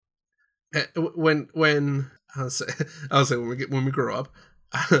when I was say when we grow up,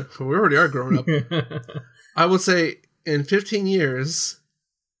 we already are growing up. I would say in 15 years,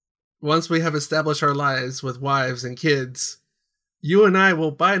 once we have established our lives with wives and kids, you and I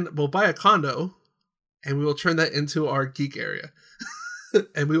will buy a condo, and we will turn that into our geek area,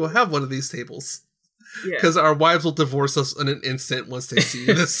 and we will have one of these tables. Because our wives will divorce us in an instant once they see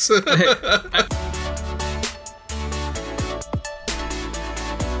this.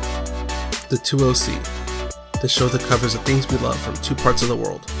 The 2OC, the show that covers the things we love from two parts of the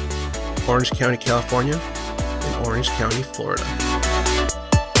world, Orange County, California, and Orange County, Florida.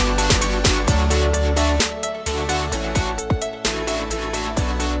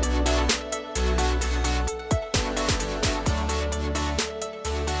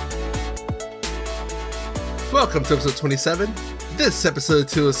 Welcome to episode 27. This episode of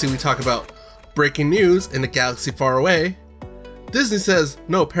 2OC we talk about breaking news in a galaxy far away. Disney says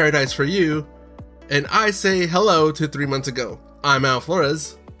no paradise for you. And I say hello to 3 months ago. I'm Al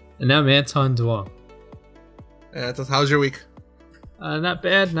Flores. And I'm Anton Duong. How's your week? Not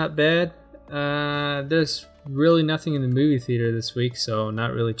bad. There's really nothing in the movie theater this week, so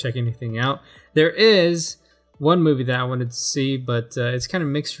not really checking anything out. There is one movie that I wanted to see, but it's kind of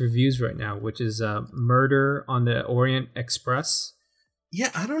mixed reviews right now, which is Murder on the Orient Express.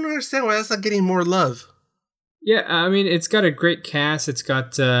 Yeah, I don't understand why that's not getting more love. Yeah, I mean, it's got a great cast. It's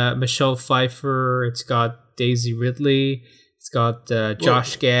got Michelle Pfeiffer. It's got Daisy Ridley. It's got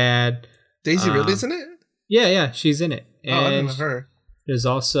Josh Gad. Daisy Ridley's in it? Yeah, she's in it. And I didn't know her. There's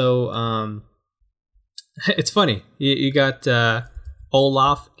also, it's funny. You got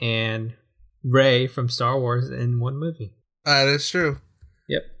Olaf and Rey from Star Wars in one movie. That is true.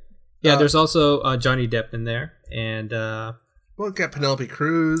 Yep. Yeah, there's also Johnny Depp in there. And, we'll get Penelope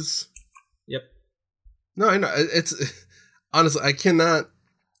Cruz. Yep. No, I know. It's honestly, I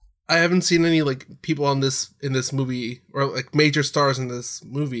haven't seen any like people in this movie or like major stars in this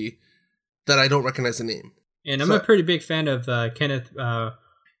movie that I don't recognize the name. And I'm a pretty big fan of Kenneth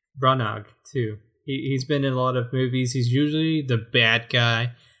Branagh too. He's been in a lot of movies. He's usually the bad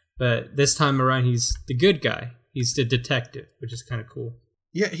guy, but this time around he's the good guy. He's the detective, which is kind of cool.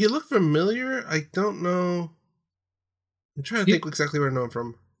 Yeah, he looked familiar. I don't know. I'm trying to think exactly where I know him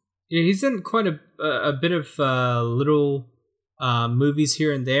from. Yeah, he's in quite a bit of little movies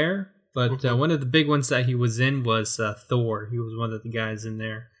here and there, but one of the big ones that he was in was Thor. He was one of the guys in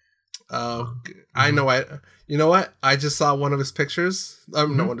there. Oh, I know. You know what? I just saw one of his pictures. Not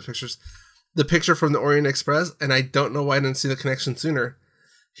one of his pictures. The picture from the Orient Express, and I don't know why I didn't see the connection sooner.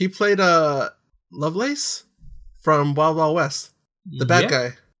 He played Lovelace from Wild Wild West. The bad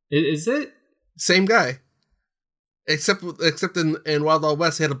guy. Is it? Same guy. Except in Wild Wild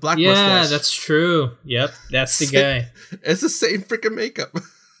West, he had a black mustache. Yeah, that's true. Yep, that's the guy. It's the same freaking makeup.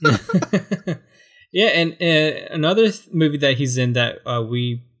 Yeah, and another movie that he's in that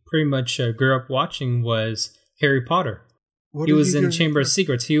we pretty much grew up watching was Harry Potter. He was in Chamber of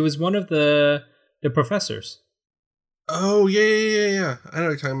Secrets. He was one of the professors. Oh, yeah. I know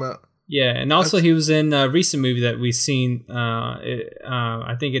what you're talking about. Yeah, and also he was in a recent movie that we've seen.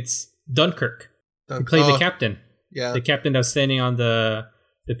 I think it's Dunkirk. He played the captain. Yeah. The captain that was standing on the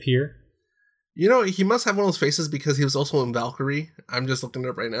pier. You know, he must have one of those faces because he was also in Valkyrie. I'm just looking it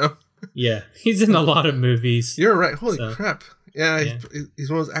up right now. Yeah, he's in a lot of movies. You're right. Holy crap. Yeah. He's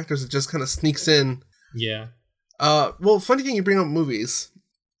one of those actors that just kind of sneaks in. Yeah. Well, funny thing you bring up movies.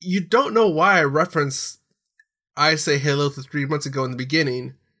 You don't know why I referenced I Say Hello to 3 months ago in the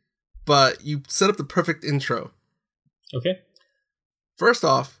beginning, but you set up the perfect intro. Okay. First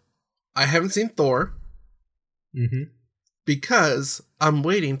off, I haven't seen Thor. Because I'm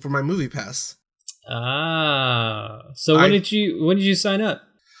waiting for my movie pass. So when did you sign up?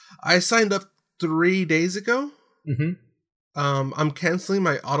 I signed up 3 days ago. I'm canceling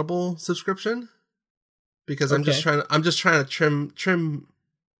my Audible subscription because I'm just trying to trim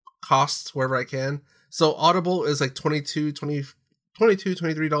costs wherever I can. So Audible is like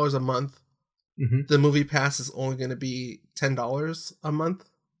 $23 a month. The movie pass is only going to be $10 a month.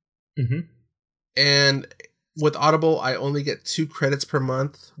 And with Audible, I only get 2 credits per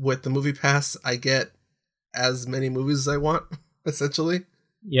month. With the movie pass, I get as many movies as I want, essentially.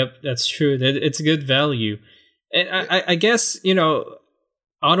 Yep, that's true. It's a good value. And I guess,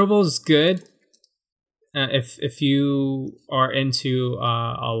 Audible is good if you are into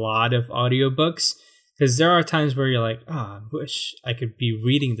a lot of audiobooks. Because there are times where you're like, I wish I could be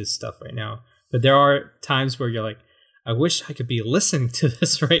reading this stuff right now. But there are times where you're like, I wish I could be listening to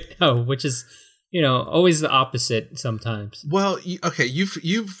this right now, which is... always the opposite sometimes. Well,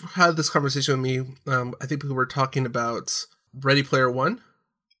 you've had this conversation with me. I think we were talking about Ready Player One.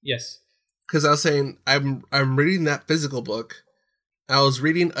 Yes. because I was saying I'm reading that physical book. I was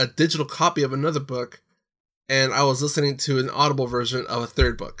reading a digital copy of another book, and I was listening to an Audible version of a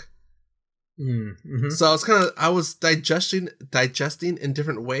third book. Mm-hmm. So I was digesting in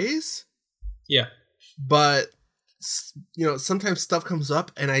different ways. Yeah. But, you know, sometimes stuff comes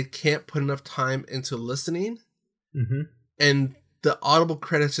up and I can't put enough time into listening. Mm-hmm. And the Audible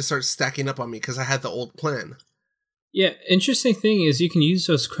credits just start stacking up on me because I had the old plan. Yeah, interesting thing is you can use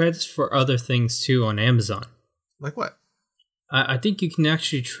those credits for other things too on Amazon. Like what? I think you can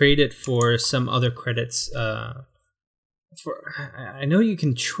actually trade it for some other credits. I know you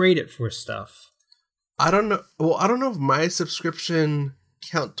can trade it for stuff. I don't know. Well, I don't know if my subscription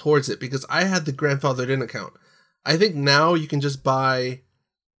count towards it because I had the grandfathered in account. I think now you can just buy.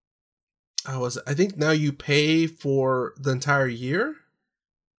 I think now you pay for the entire year,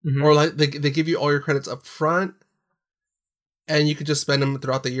 or like they give you all your credits up front, and you can just spend them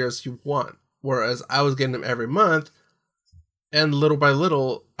throughout the year as you want. Whereas I was getting them every month, and little by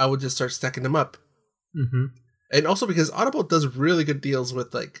little, I would just start stacking them up. Mm-hmm. And also because Audible does really good deals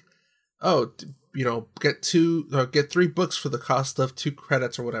with like, get 3 books for the cost of 2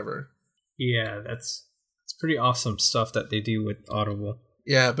 credits or whatever. Yeah, that's pretty awesome stuff that they do with Audible.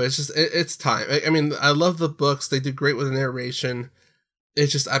 Yeah, but it's just it's time. I mean, I love the books; they do great with the narration.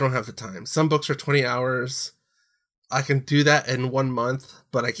 It's just I don't have the time. Some books are 20 hours. I can do that in 1 month,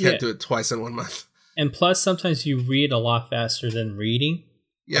 but I can't do it twice in 1 month. And plus, sometimes you read a lot faster than reading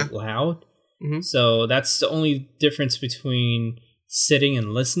out loud. Mm-hmm. So that's the only difference between sitting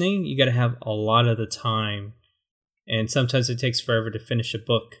and listening. You got to have a lot of the time, and sometimes it takes forever to finish a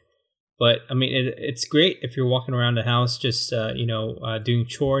book. But I mean, it's great if you're walking around the house, just doing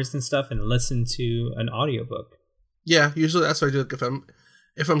chores and stuff, and listen to an audiobook. Yeah, usually that's what I do.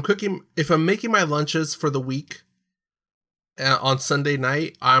 If I'm cooking, if I'm making my lunches for the week on Sunday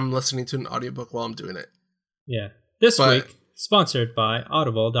night, I'm listening to an audiobook while I'm doing it. Yeah, this week sponsored by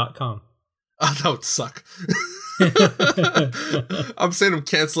Audible.com. Oh, that would suck. I'm saying I'm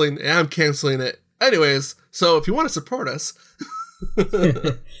canceling it. Anyways, so if you want to support us.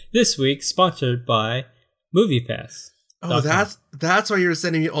 This week sponsored by MoviePass. Oh, that's why you're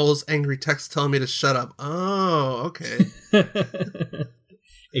sending me all those angry texts telling me to shut up. Oh, okay.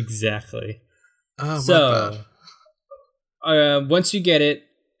 Exactly. Oh, so, my bad. Once you get it,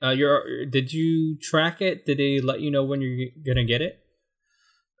 did you track it? Did they let you know when you're gonna get it?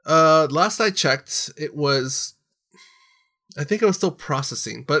 Last I checked, I think it was still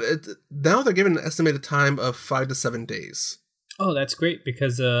processing, but now they're giving an estimated time of 5 to 7 days. Oh, that's great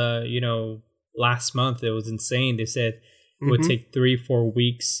because, last month it was insane. They said it would take 3-4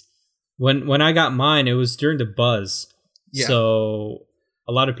 weeks. When I got mine, it was during the buzz. Yeah. So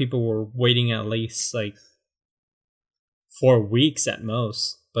a lot of people were waiting at least like 4 weeks at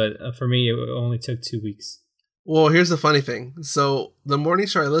most. But for me, it only took 2 weeks. Well, here's the funny thing. So the morning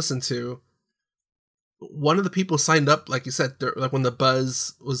show I listened to, one of the people signed up, like you said, like when the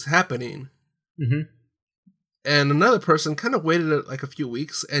buzz was happening. Mm-hmm. And another person kind of waited like a few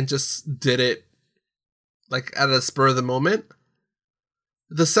weeks and just did it like at a spur of the moment.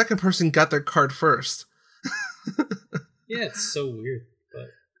 The second person got their card first. Yeah, it's so weird.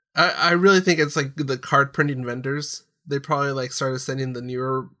 But I really think it's like the card printing vendors. They probably like started sending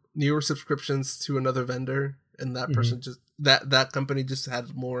the newer subscriptions to another vendor, and that person just that company just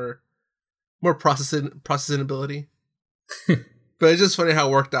had more processing ability. But it's just funny how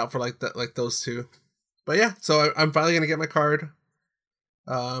it worked out for like those two. But yeah, so I'm finally gonna get my card.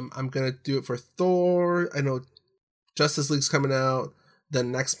 I'm gonna do it for Thor. I know Justice League's coming out.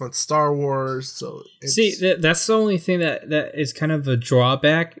 Then next month Star Wars. So see, that's the only thing that is kind of a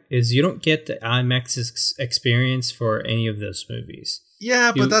drawback is you don't get the IMAX experience for any of those movies.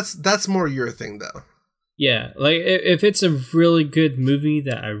 Yeah, but that's more your thing though. Yeah, like if it's a really good movie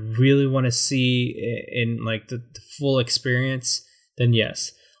that I really want to see in like the full experience, then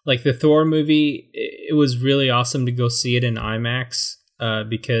yes. Like the Thor movie, it was really awesome to go see it in IMAX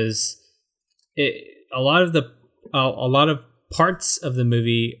because a lot of parts of the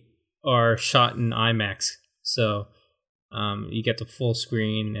movie are shot in IMAX, so you get the full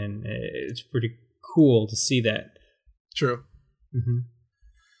screen, and it's pretty cool to see that. True. Mm-hmm.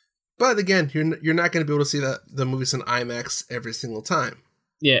 But again, you're not going to be able to see the movies in IMAX every single time.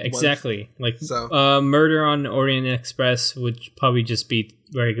 Yeah, exactly. Murder on Orient Express would probably just be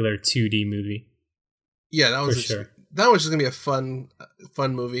regular 2D movie. Yeah, that was just gonna be a fun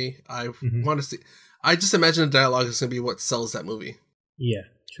movie. I want to see. I just imagine the dialogue is gonna be what sells that movie. Yeah,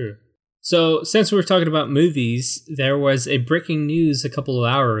 true. So since we're talking about movies, there was a breaking news a couple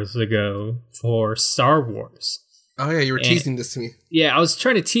of hours ago for Star Wars. Oh yeah, you were teasing this to me. Yeah, I was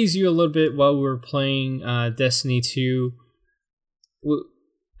trying to tease you a little bit while we were playing Destiny 2.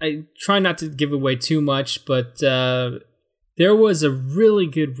 I try not to give away too much, but there was a really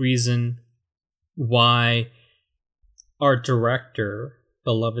good reason why our director,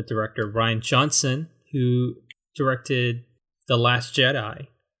 beloved director Rian Johnson, who directed The Last Jedi,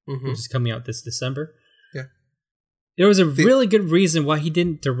 which is coming out this December. Yeah. There was a really good reason why he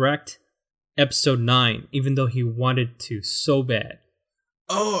didn't direct Episode 9, even though he wanted to so bad.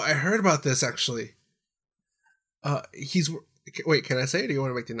 Oh, I heard about this, actually. Wait, can I say it, or do you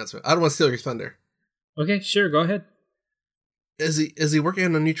want to make the announcement? I don't want to steal your thunder. Okay, sure, go ahead. Is he working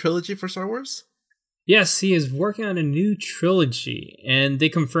on a new trilogy for Star Wars? Yes, he is working on a new trilogy, and they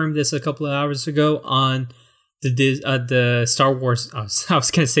confirmed this a couple of hours ago on the Star Wars. I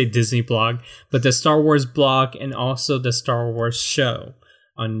was going to say Disney blog, but the Star Wars blog and also the Star Wars show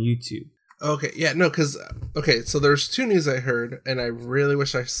on YouTube. Okay, yeah, no, because so there's two news I heard, and I really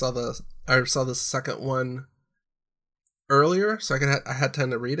wish I saw the second one earlier, so I had time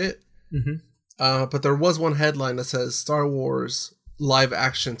to read it. Mm-hmm. But there was one headline that says Star Wars live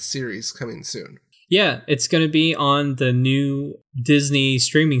action series coming soon. Yeah, it's going to be on the new Disney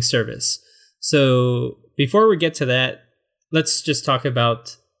streaming service. So before we get to that, let's just talk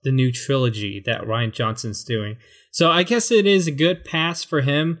about the new trilogy that Rian Johnson's doing. So I guess it is a good pass for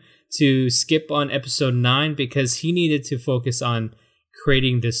him to skip on Episode 9 because he needed to focus on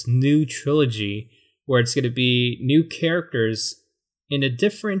creating this new trilogy where it's going to be new characters in a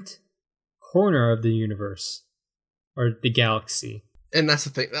different corner of the universe or the galaxy. And that's the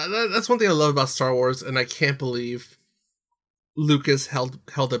thing. That's one thing I love about Star Wars, and I can't believe Lucas held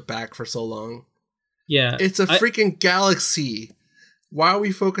it back for so long. Yeah. It's a freaking galaxy. Why are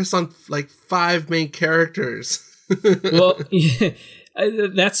we focused on like 5 main characters? Well, yeah,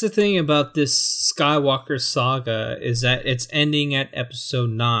 that's the thing about this Skywalker saga is that it's ending at Episode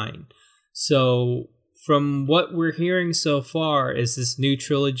 9. So from what we're hearing so far is this new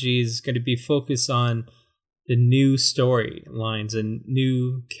trilogy is going to be focused on the new storylines and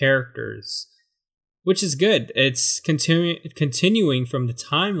new characters, which is good. It's continuing from the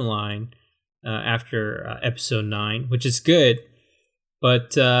timeline after Episode 9, which is good.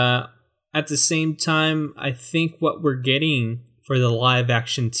 But at the same time, I think what we're getting for the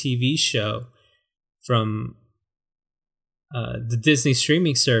live-action TV show from the Disney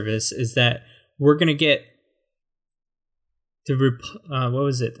streaming service is that we're going to get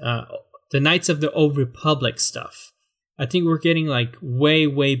the Knights of the Old Republic stuff. I think we're getting like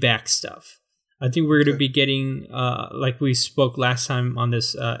way back stuff. I think we're going to be getting like we spoke last time on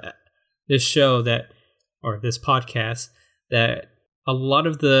this show this podcast, that a lot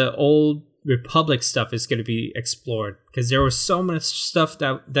of the old Republic stuff is going to be explored because there was so much stuff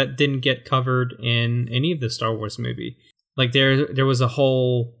that didn't get covered in any of the Star Wars movie. Like there was a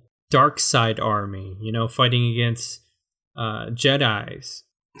whole dark side army, fighting against Jedis.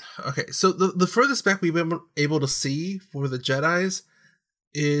 Okay, so the furthest back we've been able to see for the Jedis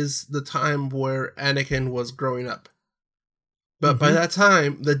is the time where Anakin was growing up. But by that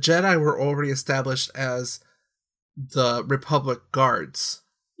time, the Jedi were already established as the Republic guards.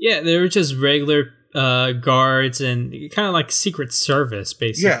 Yeah, they were just regular guards and kind of like Secret Service,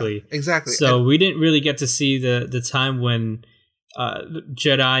 basically. Yeah, exactly. So we didn't really get to see the time when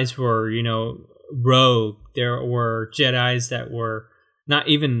Jedis were, rogue. There were Jedis that were not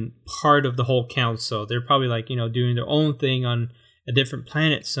even part of the whole council. They're probably like, doing their own thing on a different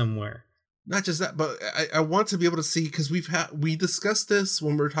planet somewhere. Not just that, but I want to be able to see, because we discussed this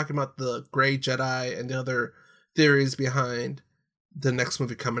when we were talking about the Grey Jedi and the other theories behind the next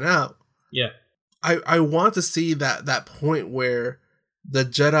movie coming out. Yeah. I want to see that point where the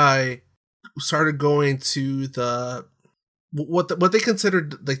Jedi started going to the what they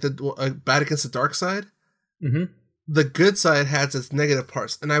considered like the bad against the dark side. Mm-hmm. The good side has its negative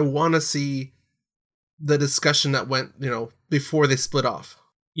parts, and I want to see the discussion that went, before they split off.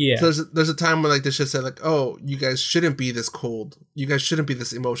 Yeah. So there's a time where like they should say like, oh, you guys shouldn't be this cold. You guys shouldn't be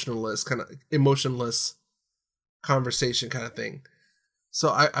this emotionless conversation kind of thing. So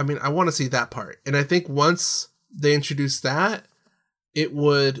I mean I want to see that part, and I think once they introduce that, it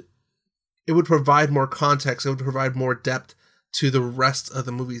would provide more context. It would provide more depth to the rest of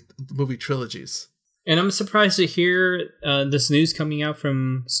the movie trilogies. And I'm surprised to hear this news coming out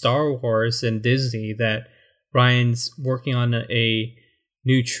from Star Wars and Disney that Rian's working on a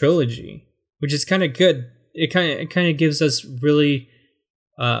new trilogy, which is kind of good. It kind of gives us really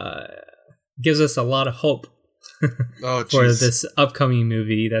gives us a lot of hope for this upcoming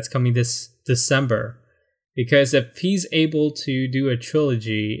movie that's coming this December. Because if he's able to do a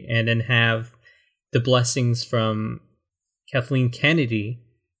trilogy and then have the blessings from Kathleen Kennedy,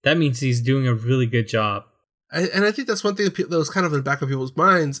 that means he's doing a really good job. And I think that's one thing that was kind of in the back of people's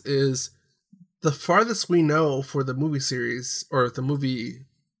minds is the farthest we know for the movie series or the movie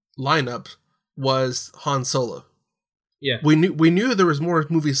lineup was Han Solo. Yeah. We knew there was more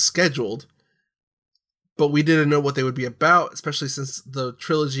movies scheduled, but we didn't know what they would be about, especially since the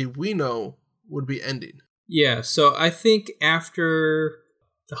trilogy we know would be ending. Yeah, so I think after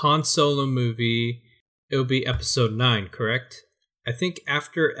the Han Solo movie, it'll be episode 9, correct? I think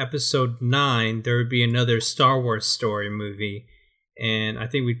after episode 9, there would be another Star Wars story movie. And I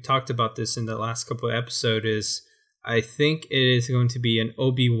think we talked about this in the last couple of episodes. I think it is going to be an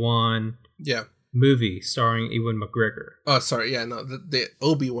Obi-Wan movie starring Ewan McGregor. Oh, sorry. Yeah, no. The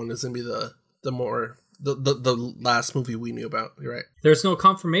Obi-Wan is going to be the last movie we knew about. You're right. There's no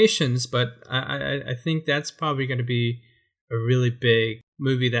confirmations, but I think that's probably going to be a really big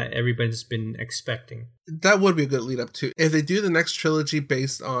movie that everybody's been expecting. That would be a good lead up to. If they do the next trilogy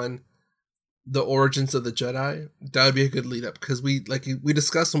based on the origins of the Jedi, that would be a good lead up, because we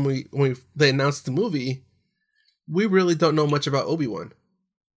discussed when they announced the movie, we really don't know much about Obi-Wan.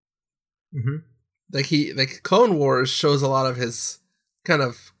 Mm-hmm. Clone Wars shows a lot of his kind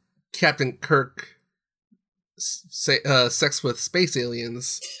of Captain Kirk sex with space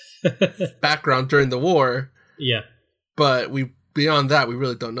aliens background during the war. Yeah. But beyond that, we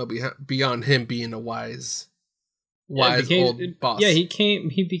really don't know beyond him being a wise old boss. Yeah,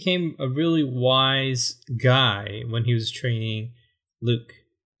 he became a really wise guy when he was training Luke.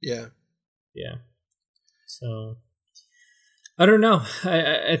 Yeah. Yeah. So I don't know.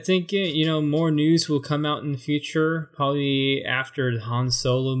 I think more news will come out in the future, probably after the Han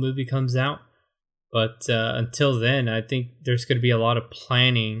Solo movie comes out. But until then, I think there's going to be a lot of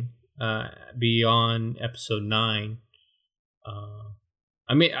planning beyond episode 9.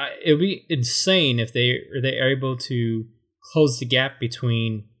 It would be insane if they are able to close the gap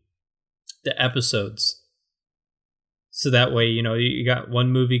between the episodes. So that way, you got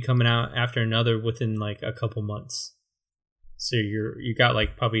one movie coming out after another within like a couple months. So you got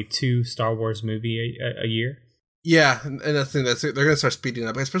like probably 2 Star Wars movie a year. Yeah, and that's the thing, they're gonna start speeding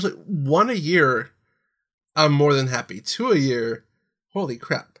up, especially 1 a year. I'm more than happy. 2 a year, holy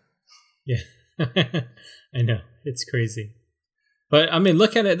crap! Yeah, I know, it's crazy. But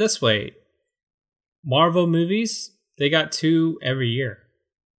look at it this way: Marvel movies, they got 2 every year,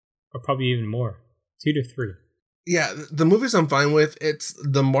 or probably even more, 2 to 3. Yeah, the movies I'm fine with. It's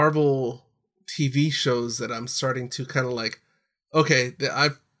the Marvel TV shows that I'm starting to kind of like. Okay, I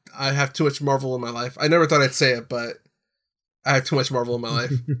have too much Marvel in my life. I never thought I'd say it, but I have too much Marvel in my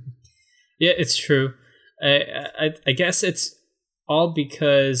life. Yeah, it's true. I guess it's all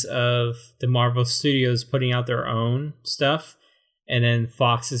because of the Marvel Studios putting out their own stuff, and then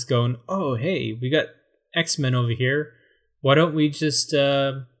Fox is going, "Oh, hey, we got X-Men over here. Why don't we just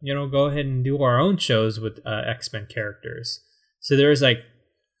go ahead and do our own shows with X-Men characters?" So there's like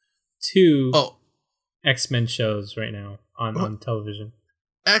 2 X-Men shows right now on television.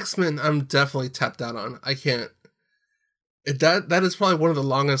 X-Men, I'm definitely tapped out on. I can't. That is probably one of the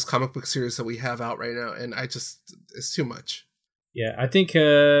longest comic book series that we have out right now, and it's too much. Yeah, I think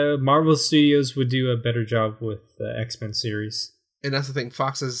Marvel Studios would do a better job with the X-Men series. And that's the thing,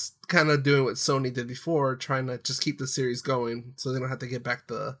 Fox is kind of doing what Sony did before, trying to just keep the series going so they don't have to get back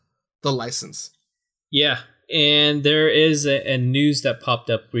the license. Yeah, and there is a news that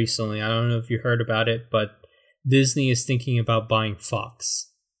popped up recently. I don't know if you heard about it, but Disney is thinking about buying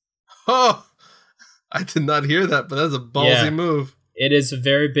Fox. Oh, I did not hear that, but that's a ballsy move. It is a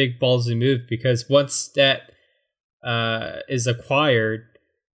very big ballsy move, because once that is acquired,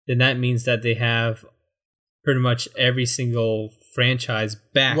 then that means that they have pretty much every single franchise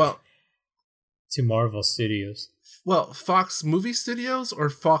back to Marvel Studios. Well, Fox Movie Studios or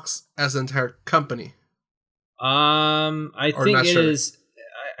Fox as an entire company? I think it is.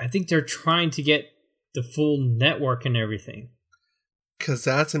 I think they're trying to get the full network and everything. Because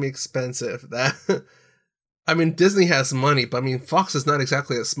that's going to be expensive. Disney has money, but Fox is not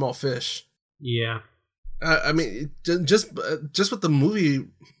exactly a small fish. Yeah. Just with the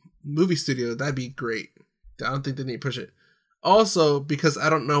movie studio, that'd be great. I don't think they need to push it. Also, because I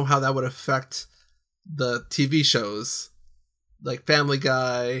don't know how that would affect the TV shows, like Family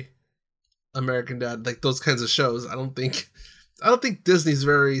Guy, American Dad, like those kinds of shows. I don't think Disney's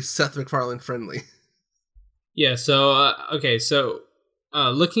very Seth MacFarlane friendly. Yeah. So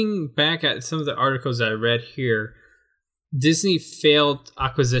looking back at some of the articles that I read here, Disney failed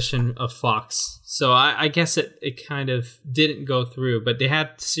acquisition of Fox. So I guess it kind of didn't go through, but they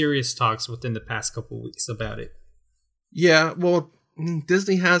had serious talks within the past couple of weeks about it. Yeah, well,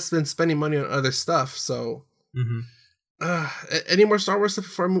 Disney has been spending money on other stuff. So, any more Star Wars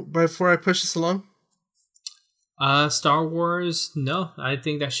stuff before I push this along? Star Wars, no. I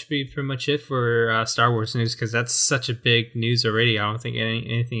think that should be pretty much it for Star Wars news, because that's such a big news already. I don't think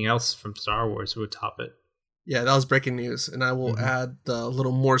anything else from Star Wars would top it. Yeah, that was breaking news, and I will add the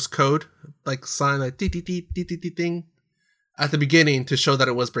little Morse code, like sign, like ding at the beginning to show that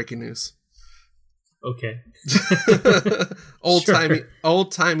it was breaking news. Okay.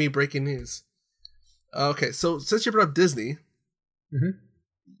 old timey breaking news. Okay, so since you brought up Disney,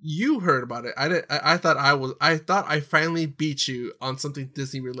 you heard about it. I thought I finally beat you on something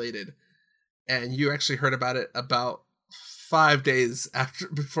Disney related, and you actually heard about it about 5 days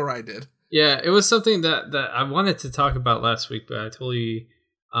before I did. Yeah, it was something that I wanted to talk about last week, but I totally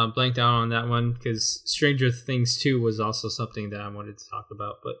blanked out on that one because Stranger Things 2 was also something that I wanted to talk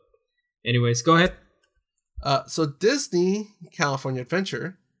about. But anyways, go ahead. So Disney California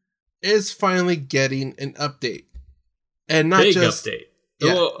Adventure is finally getting an update, and not big just update.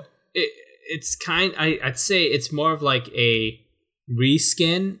 Yeah. Well, it's I'd say it's more of like a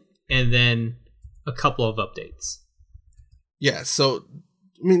reskin and then a couple of updates. Yeah. So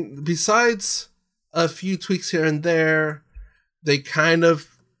I mean, besides a few tweaks here and there, they kind of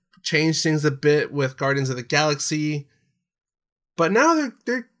changed things a bit with Guardians of the Galaxy, but now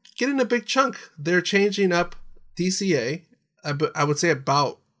they're getting a big chunk. They're changing up DCA. I would say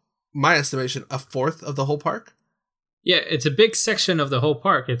about, my estimation, a fourth of the whole park. Yeah, it's a big section of the whole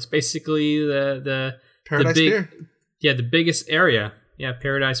park. It's basically the Paradise Pier. Yeah, the biggest area. Yeah,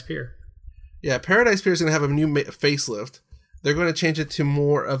 Paradise Pier. Yeah, Paradise Pier is going to have a new facelift. They're going to change it to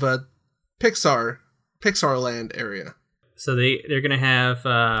more of a Pixar land area. So they're going to have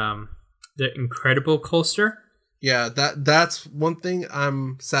the Incredible Coaster. Yeah, that's one thing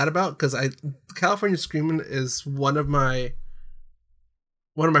I'm sad about, because California Screamin' is one of my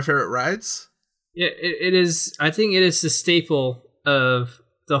favorite rides. Yeah, it is. I think it is the staple of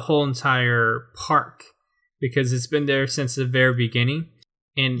the whole entire park, because it's been there since the very beginning.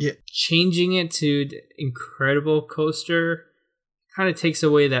 And changing it to the Incredible Coaster kind of takes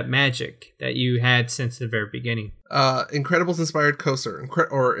away that magic that you had since the very beginning. Incredibles inspired coaster,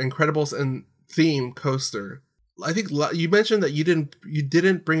 or Incredibles and theme coaster. I think you mentioned that you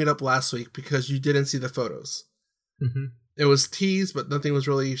didn't bring it up last week because you didn't see the photos. It was teased, but nothing was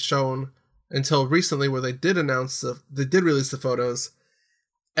really shown until recently, where they did release the photos,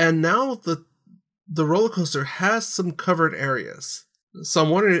 and now the roller coaster has some covered areas. So I'm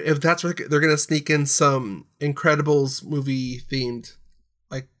wondering if that's where they're gonna sneak in some Incredibles movie themed,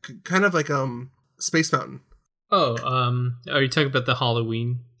 like kind of like Space Mountain. Oh, are you talking about the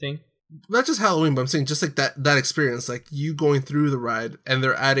Halloween thing? Not just Halloween, but I'm saying just like that experience, like you going through the ride, and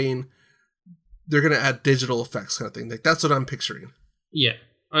they're gonna add digital effects kind of thing. Like that's what I'm picturing. Yeah,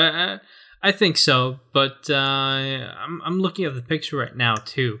 I think so, but I'm looking at the picture right now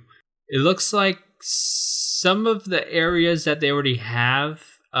too. It looks like some of the areas that they already have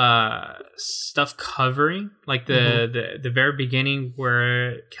stuff covering, like the very beginning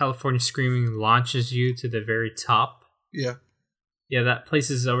where California Screaming launches you to the very top. Yeah, that place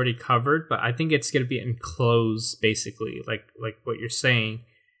is already covered, but I think it's going to be enclosed, basically, like what you're saying,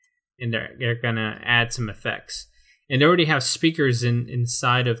 and they're going to add some effects. And they already have speakers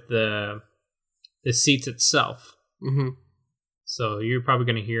inside of the seats itself. So you're probably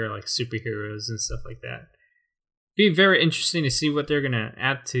going to hear like superheroes and stuff like that. Be very interesting to see what they're going to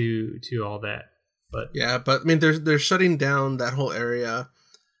add to all that. But I mean, they're shutting down that whole area.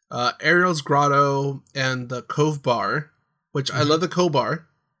 Ariel's Grotto and the Cove Bar, which I love the Cove Bar.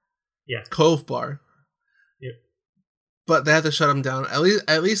 Yeah. Cove Bar. Yep. But they had to shut them down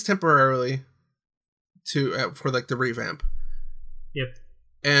at least temporarily for like the revamp. Yep.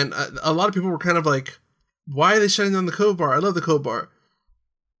 And a lot of people were kind of like, why are they shutting down the Cove Bar? I love the Cove Bar.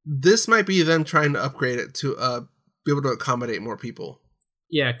 This might be them trying to upgrade it to be able to accommodate more people.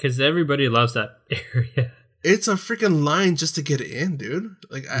 Yeah, because everybody loves that area. It's a freaking line just to get in, dude.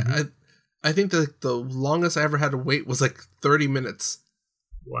 Like I think the longest I ever had to wait was like 30 minutes.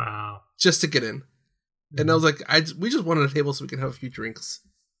 Wow. Just to get in. And I was like, we just wanted a table so we can have a few drinks.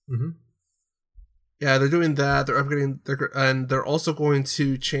 Yeah, they're doing that. They're upgrading, and they're also going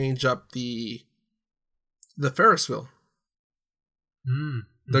to change up the Ferris wheel.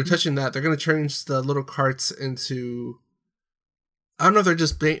 They're touching that. They're going to change the little carts into, I don't know if they're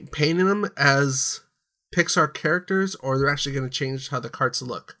just painting them as Pixar characters, or they're actually going to change how the carts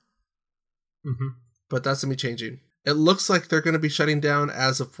look. But that's going to be changing. It looks like they're going to be shutting down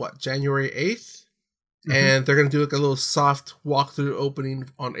as of January 8th. And they're going to do like a little soft walkthrough opening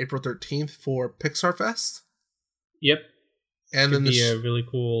on April 13th for Pixar Fest. Yep. And Could then be a really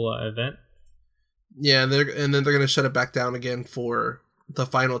cool event. Yeah, and then they're gonna shut it back down again for the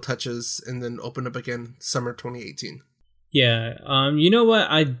final touches, and then open up again summer 2018. Yeah. You know what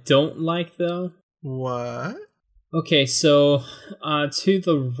I don't like though? What? Okay, so to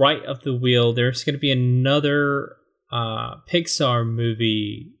the right of the wheel, there's going to be another Pixar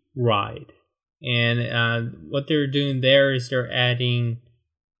movie ride. And what they're doing there is they're adding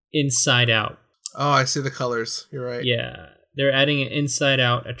Inside Out. Oh, I see the colors. You're right. Yeah, they're adding an Inside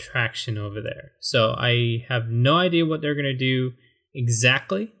Out attraction over there. So I have no idea what they're going to do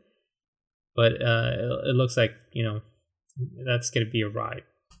exactly. But it looks like, that's going to be a ride.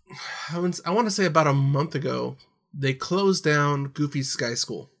 I want to say about a month ago, they closed down Goofy's Sky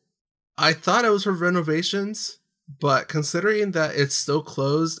School. I thought it was for renovations, but considering that it's still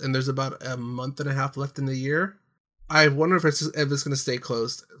closed and there's about a month and a half left in the year, I wonder if it's going to stay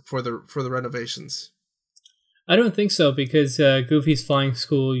closed for the renovations. I don't think so, because Goofy's Flying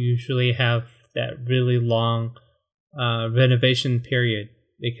School usually have that really long renovation period.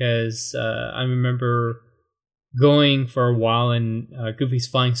 Because I remember going for a while, and Goofy's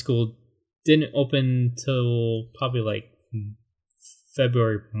Flying School didn't open till probably like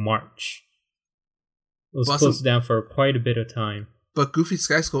February, March. It was closed down for quite a bit of time. But Goofy's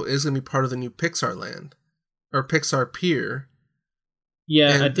Sky School is going to be part of the new Pixar Land, or Pixar Pier.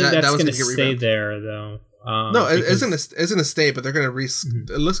 Yeah, I think that's going to stay revamped there, though. No, it's going to stay, but they're going to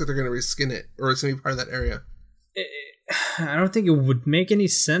It looks like they're going to reskin it, or it's going to be part of that area. I don't think it would make any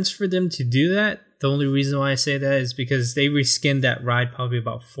sense for them to do that. The only reason why I say that is because they reskinned that ride probably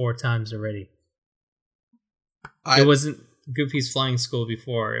about 4 times already. It wasn't Goofy's Flying School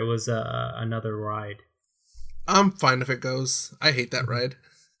before. It was another ride. I'm fine if it goes. I hate that ride.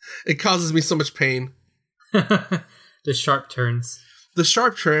 It causes me so much pain. The sharp turns. The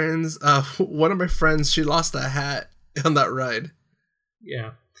sharp turns. One of my friends, she lost a hat on that ride.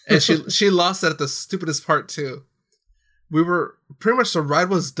 Yeah. And she lost it at the stupidest part too. We were pretty much, the ride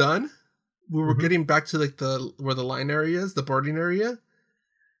was done. We were getting back to like where the line area is, the boarding area,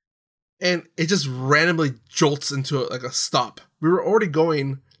 and it just randomly jolts into a stop. We were already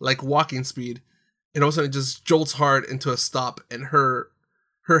going like walking speed, and all of a sudden it just jolts hard into a stop, and her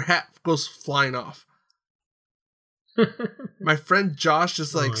hat goes flying off. My friend Josh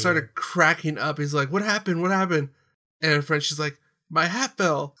just started cracking up. He's like, "What happened? What happened?" And her friend, she's like, "My hat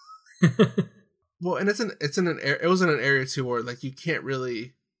fell." Well, and it was in an area too where like you can't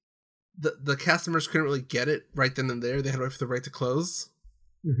really. The cast members couldn't really get it right then and there. They had to wait for the right to close.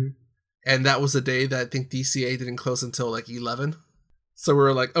 Mm-hmm. And that was the day that I think DCA didn't close until like 11. So we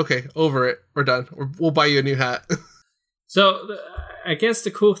were like, okay, over it. We're done. We'll buy you a new hat. So I guess the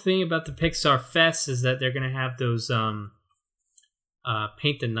cool thing about the Pixar Fest is that they're going to have those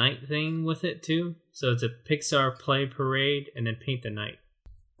Paint the Night thing with it too. So it's a Pixar Play Parade and then Paint the Night.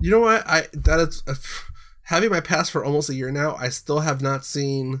 You know what? Having my pass for almost a year now, I still have not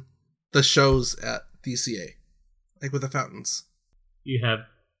seen the shows at DCA, like with the fountains. You have...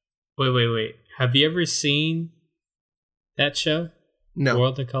 Wait. Have you ever seen that show? No.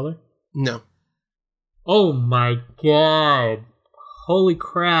 World of Color? No. Oh my god. Holy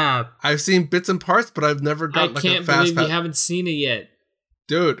crap. I've seen bits and parts, but I've never gotten like a fast... I can't believe you haven't seen it yet.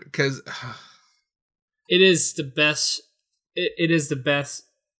 Dude, because... It is the best... It is the best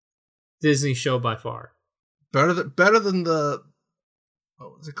Disney show by far. Better than the...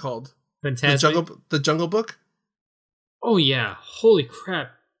 What was it called? Fantastic. The Jungle Book? Oh yeah. Holy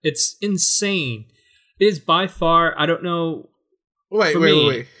crap. It's insane. It is by far, I don't know. Wait.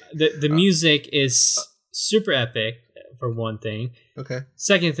 The music is super epic, for one thing. Okay.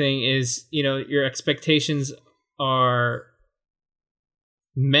 Second thing is, your expectations are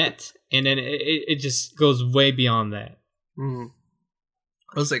met, and then it just goes way beyond that. I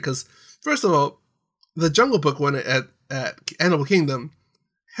was like, because first of all, the Jungle Book one at Animal Kingdom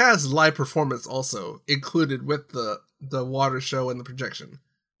has live performance also included with the water show and the projection.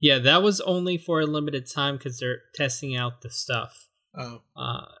 Yeah, that was only for a limited time because they're testing out the stuff. Oh.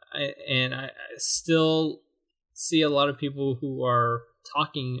 I still see a lot of people who are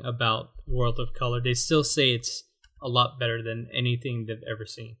talking about World of Color. They still say it's a lot better than anything they've ever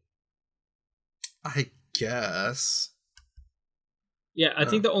seen. I guess. Yeah, I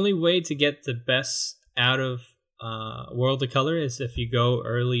think the only way to get the best out of World of Color is if you go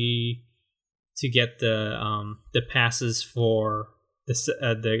early to get the passes for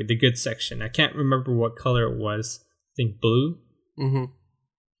the good section. I can't remember what color it was. I think blue. Mm-hmm.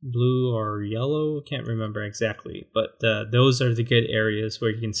 Blue or yellow. I can't remember exactly, but those are the good areas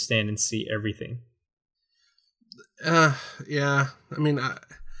where you can stand and see everything. Yeah. I mean,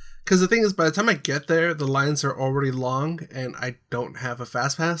 Because the thing is, by the time I get there, the lines are already long, and I don't have a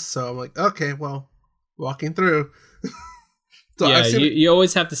fast pass. So I'm like, okay, well, walking through. So yeah, you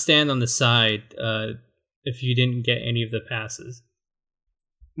always have to stand on the side if you didn't get any of the passes.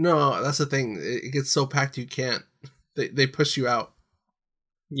 No, that's the thing. It gets so packed you can't. They push you out.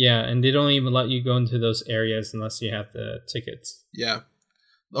 Yeah, and they don't even let you go into those areas unless you have the tickets. Yeah,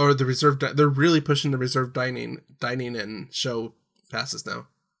 or the reserved. They're really pushing the reserved dining and show passes now.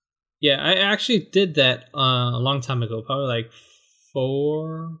 Yeah, I actually did that a long time ago, probably like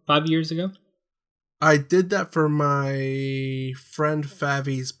 4-5 years ago. I did that for my friend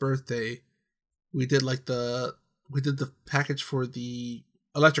Favi's birthday. We did the package for the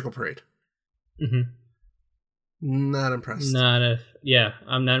electrical parade. Mm-hmm. Not impressed.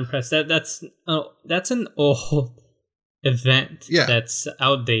 I'm not impressed. That's an old event. Yeah. That's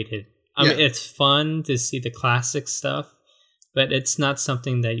outdated. I mean, it's fun to see the classic stuff, but it's not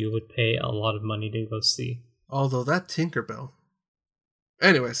something that you would pay a lot of money to go see. Although that Tinkerbell.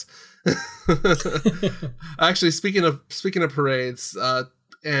 Anyways, actually, speaking of parades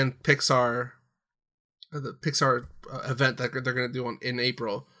and Pixar, the Pixar event that they're going to do in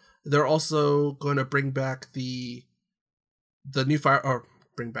April, they're also going to bring back the new they're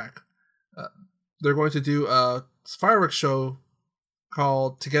going to do a fireworks show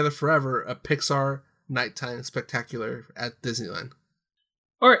called Together Forever, a Pixar nighttime spectacular at Disneyland.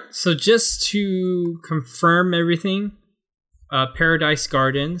 All right, so just to confirm everything, Paradise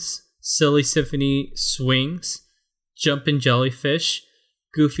Gardens, Silly Symphony Swings, Jumpin' Jellyfish,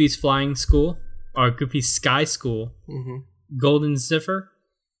 Goofy's Flying School, or Goofy's Sky School, Golden Zephyr,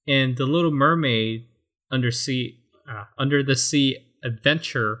 and The Little Mermaid Under the Sea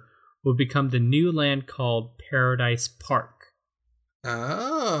Adventure will become the new land called Paradise Park.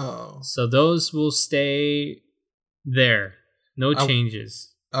 Oh. So those will stay there. No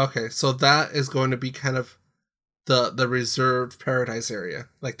changes. Okay, so that is going to be kind of the reserved Paradise area.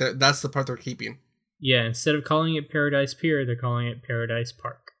 Like that's the part they're keeping. Yeah, instead of calling it Paradise Pier, they're calling it Paradise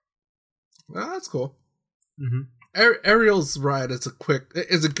Park. Oh, that's cool. Mm-hmm. Ariel's ride is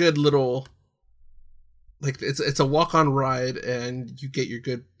a good little, like it's a walk-on ride, and you get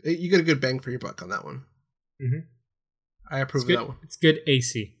a good bang for your buck on that one. Mm-hmm. I approve of that one. It's good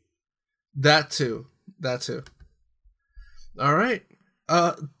AC. That too. All right.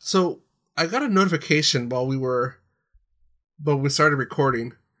 So I got a notification while we started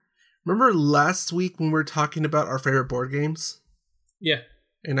recording. Remember last week when we were talking about our favorite board games? Yeah.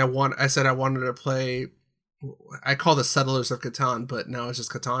 And I said I wanted to play. I call it Settlers of Catan, but now it's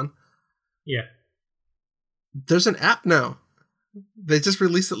just Catan. Yeah. There's an app now. They just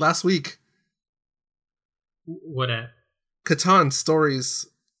released it last week. What app? Catan Stories.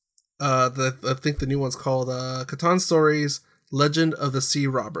 I think the new one's called Catan Stories: Legend of the Sea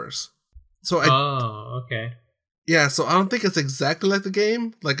Robbers. Okay. Yeah, so I don't think it's exactly like the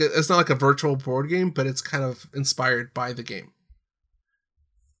game. Like it's not like a virtual board game, but it's kind of inspired by the game.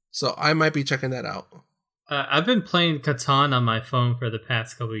 So I might be checking that out. I've been playing Catan on my phone for the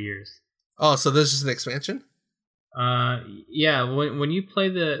past couple of years. Oh, so this is an expansion? Yeah. When you play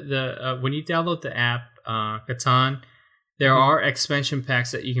when you download the app Catan, there are expansion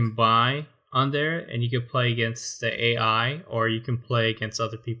packs that you can buy on there, and you can play against the AI, or you can play against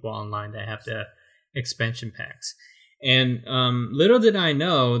other people online that have the expansion packs. And little did I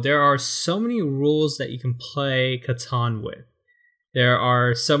know, there are so many rules that you can play Catan with. There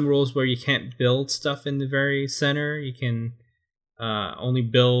are some rules where you can't build stuff in the very center. You can only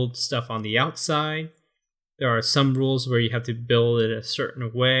build stuff on the outside. There are some rules where you have to build it a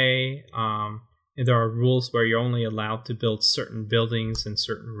certain way. And there are rules where you're only allowed to build certain buildings and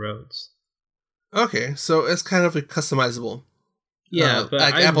certain roads. Okay, so it's kind of customizable. Yeah, but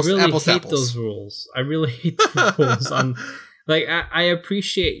I really hate those rules. I really hate the rules. Like I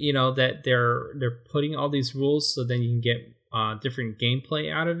appreciate, that they're putting all these rules so then you can get different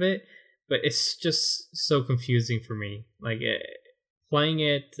gameplay out of it, but it's just so confusing for me. Like playing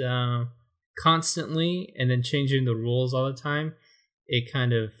it constantly and then changing the rules all the time, it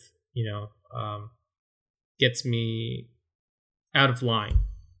kind of gets me out of line.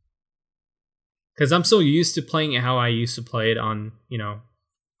 Because I'm so used to playing it how I used to play it on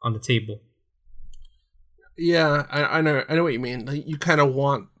the table. Yeah, I know what you mean. Like, you kind of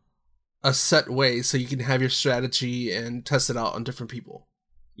want a set way so you can have your strategy and test it out on different people.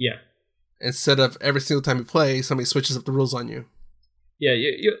 Yeah. Instead of every single time you play, somebody switches up the rules on you. Yeah,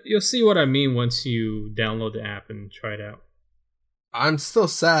 you'll see what I mean once you download the app and try it out. I'm still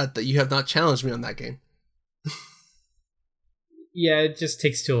sad that you have not challenged me on that game. Yeah, it just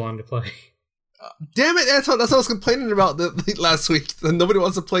takes too long to play. Damn it, Anton! That's what I was complaining about last week. Nobody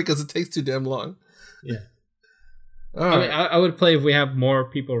wants to play because it takes too damn long. Yeah. All right. I mean, I would play if we have more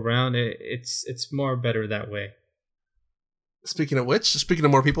people around. It's more better that way. Speaking of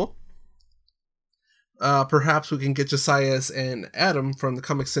more people, perhaps we can get Josias and Adam from the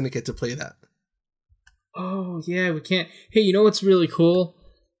Comic Syndicate to play that. Oh yeah, we can't. Hey, you know what's really cool?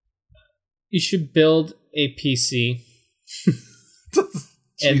 You should build a PC,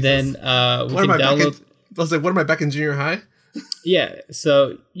 and then we can download. I was like, what am I back in junior high? Yeah,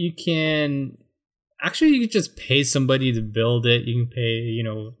 so you can actually you can just pay somebody to build it. You can pay,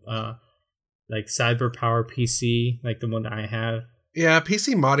 like Cyber Power PC, like the one that I have. Yeah,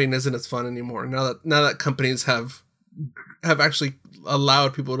 PC modding isn't as fun anymore. Now that companies have actually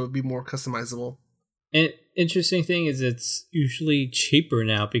allowed people to be more customizable. And interesting thing is it's usually cheaper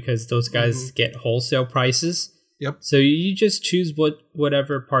now because those guys get wholesale prices. Yep. So you just choose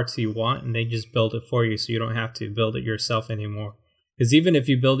whatever parts you want and they just build it for you, so you don't have to build it yourself anymore. Because even if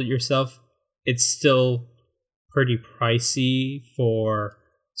you build it yourself, it's still pretty pricey for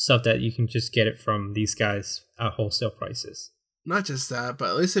stuff that you can just get it from these guys at wholesale prices. Not just that,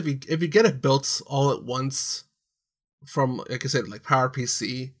 but at least if you get it built all at once from, like I said, like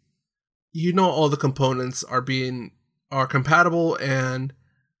PowerPC, all the components are compatible and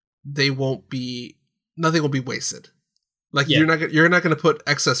nothing will be wasted. Like you're not going to put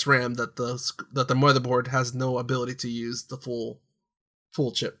excess RAM that the motherboard has no ability to use the full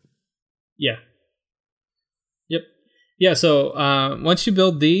chip. Yeah. Yep. Yeah. So once you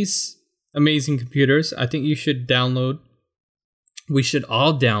build these amazing computers, I think we should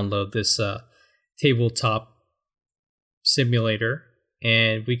all download this tabletop simulator,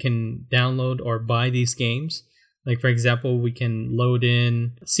 and we can download or buy these games. Like, for example, we can load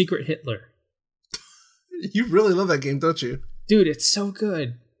in Secret Hitler. You really love that game, don't you? Dude, it's so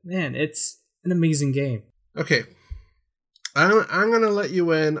good. Man, it's an amazing game. Okay. I'm going to let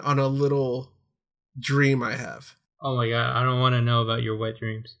you in on a little dream I have. Oh my god, I don't want to know about your wet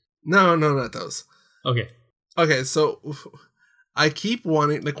dreams. No, not those. Okay, so I keep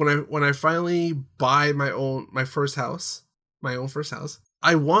wanting, like, when I finally buy my own first house, I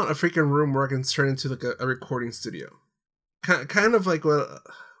want a freaking room where I can turn into like a recording studio. Kind of like what,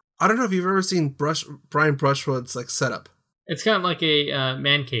 I don't know if you've ever seen Brian Brushwood's like setup. It's kind of like a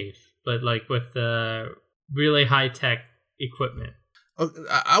man cave, but like with really high tech equipment.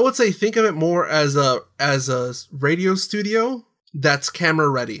 I would say think of it more as a radio studio that's camera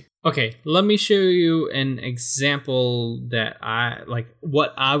ready. Okay, let me show you an example that I like.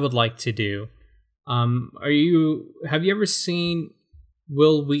 What I would like to do. Have you ever seen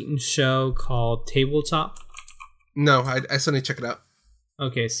Will Wheaton's show called Tabletop? No, I still need to check it out.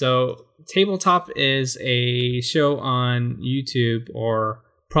 Okay, so Tabletop is a show on YouTube or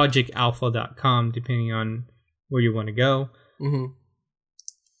projectalpha.com, depending on where you want to go. Mm-hmm.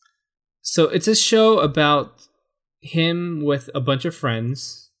 So it's a show about him with a bunch of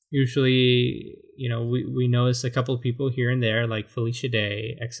friends. Usually, we notice a couple of people here and there, like Felicia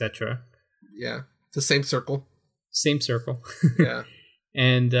Day, etc. Yeah, the same circle. Yeah.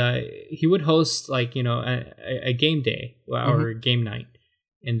 And he would host like a game day or game night,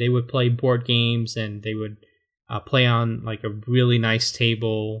 and they would play board games, and they would play on like a really nice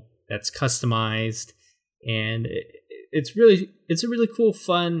table that's customized, and it's a really cool,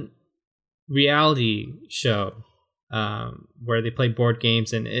 fun reality show where they play board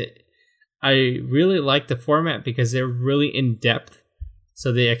games, and I really like the format because they're really in depth.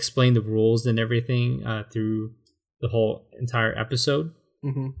 So they explain the rules and everything through the whole entire episode.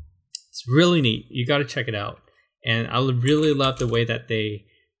 Mm-hmm. It's really neat. You got to check it out. And I really love the way that they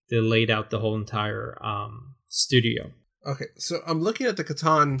laid out the whole entire studio. Okay, so I'm looking at the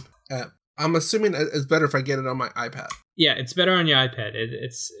Catan app. I'm assuming it's better if I get it on my iPad. Yeah, it's better on your iPad.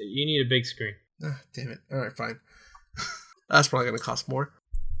 You need a big screen. Damn it. All right, fine. That's probably going to cost more.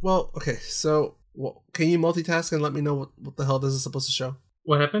 Well, okay, so can you multitask and let me know what the hell this is supposed to show?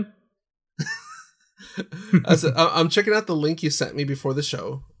 What happened? I'm checking out the link you sent me before the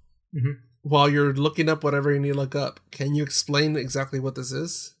show. Mm-hmm. While you're looking up whatever you need to look up, can you explain exactly what this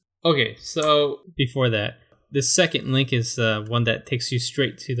is? Okay, so before that, the second link is one that takes you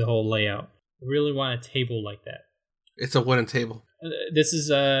straight to the whole layout. I really want a table like that. It's a wooden table. This is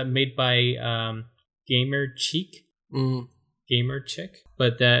made by Gamer Cheek. Mm. Gamer Chick.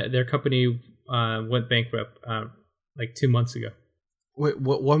 But their company went bankrupt like 2 months ago. Wait,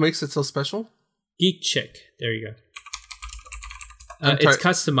 what makes it so special? Geek Chick. There you go. It's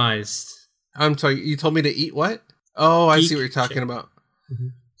customized. I'm sorry, you told me to eat what? Oh, I see what you're talking about. Mm-hmm.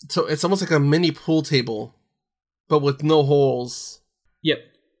 So it's almost like a mini pool table, but with no holes. Yep.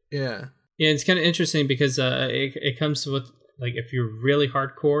 Yeah. Yeah, it's kind of interesting because it comes with, like, if you're really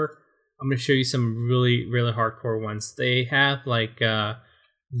hardcore, I'm going to show you some really, really hardcore ones. They have, like,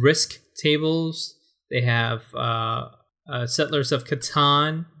 Risk tables. They have Settlers of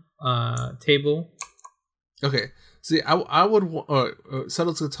Catan table. Okay. See, I would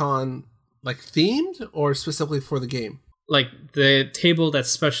Settlers of Catan, like, themed or specifically for the game? Like, the table that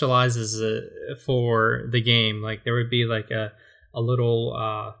specializes for the game. Like, there would be, like, a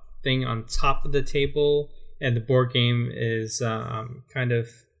little thing on top of the table, and the board game is kind of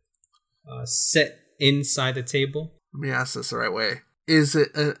set inside the table. Let me ask this the right way. Is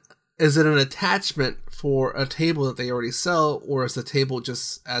it an attachment for a table that they already sell, or is the table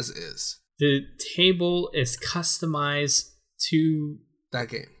just as is? The table is customized to that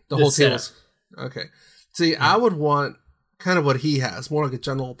game. The whole table's okay. See, I would want kind of what he has, more like a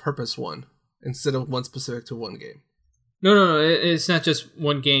general purpose one, instead of one specific to one game. No. It's not just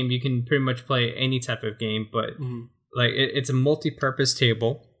one game. You can pretty much play any type of game, but like it's a multi-purpose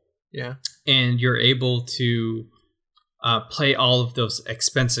table. Yeah, and you're able to play all of those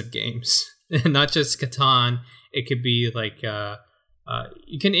expensive games, not just Catan. It could be like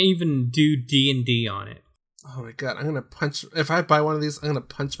you can even do D&D on it. Oh my god! I'm gonna punch if I buy one of these. I'm gonna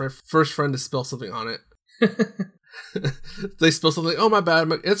punch my first friend to spill something on it. They spill something. Oh my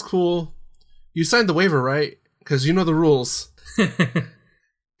bad. It's cool. You signed the waiver, right? Because you know the rules.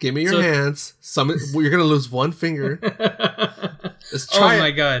 Give me your hands. You're gonna lose one finger. Let's try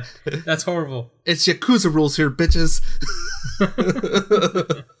my god, that's horrible. It's Yakuza rules here, bitches.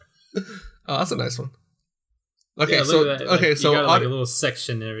 Oh, that's a nice one. Okay, yeah, so you got like a little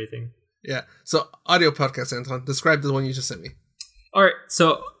section and everything. Yeah. So audio podcast, Anton. Describe the one you just sent me. All right.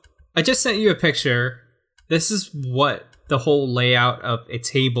 So I just sent you a picture. This is what the whole layout of a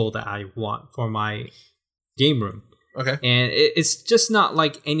table that I want for my game room. Okay. And it's just not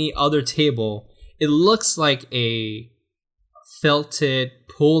like any other table. It looks like a felted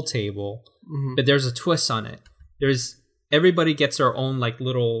pool table, but there's a twist on it. Everybody gets their own like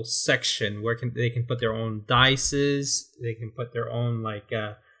little section where they can put their own dices. They can put their own like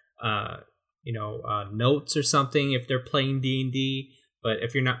notes or something if they're playing D&D. But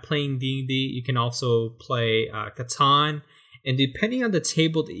if you're not playing D&D, you can also play Catan. And depending on the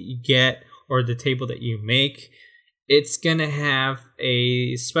table that you get or the table that you make, it's going to have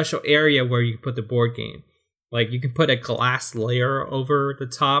a special area where you can put the board game. Like you can put a glass layer over the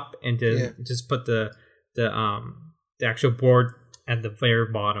top and just put the actual board at the very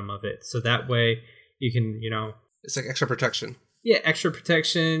bottom of it. So that way you can, it's like extra protection. Yeah, extra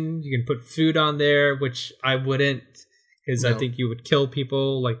protection. You can put food on there, which I wouldn't, because I think you would kill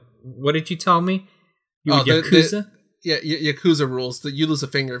people. Like, what did you tell me? You would Yakuza? Yakuza rules that you lose a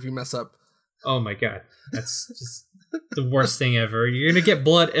finger if you mess up. Oh my god, that's just the worst thing ever. You're gonna get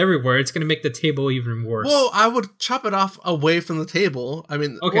blood everywhere. It's gonna make the table even worse. Well, I would chop it off away from the table. I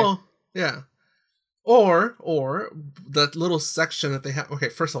mean, okay. Well, yeah. Or that little section that they have. Okay,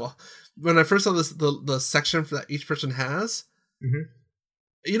 first of all, when I first saw this, the section that each person has,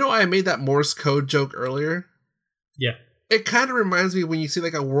 I made that Morse code joke earlier. Yeah. It kind of reminds me when you see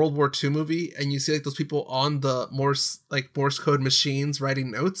like a World War II movie and you see like those people on the Morse code machines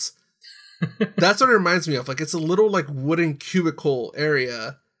writing notes. That's what it reminds me of. Like it's a little like wooden cubicle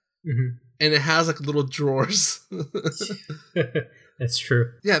area, and it has like little drawers. That's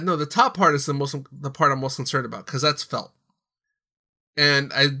true. Yeah, no, the top part is the part I'm most concerned about because that's felt.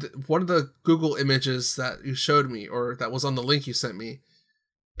 And one of the Google images that you showed me, or that was on the link you sent me,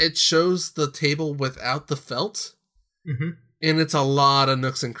 it shows the table without the felt. And it's a lot of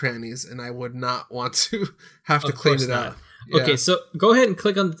nooks and crannies, and I would not want to have to clean it out. Yeah. Okay, so go ahead and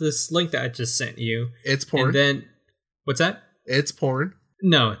click on this link that I just sent you. It's porn. And then, what's that? It's porn.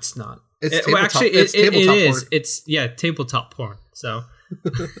 No, it's not. It's tabletop porn. It's tabletop porn. So,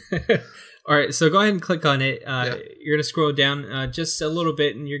 all right. So go ahead and click on it. You're gonna scroll down just a little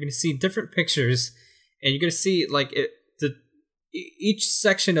bit, and you're gonna see different pictures, and you're gonna see like each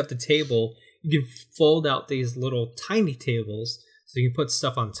section of the table. You can fold out these little tiny tables, so you can put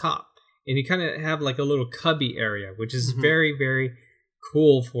stuff on top. And you kind of have like a little cubby area, which is very, very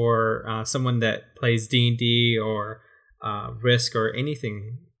cool for someone that plays D&D or Risk or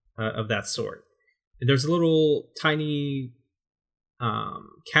anything of that sort. And there's little tiny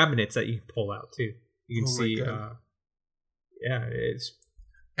cabinets that you can pull out too. You can see, it's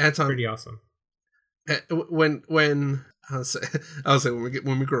Anton, pretty awesome. When I'll say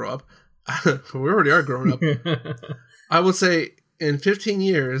when we grow up, we already are grown up. I would say in 15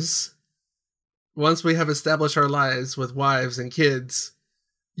 years. Once we have established our lives with wives and kids,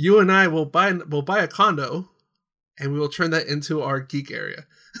 you and I will buy a condo, and we will turn that into our geek area.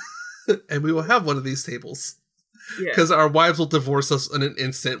 and we will have one of these tables. Yeah. Because our wives will divorce us in an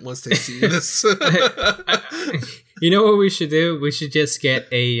instant once they see this. You know what we should do? We should just get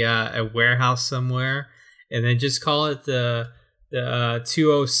a warehouse somewhere, and then just call it the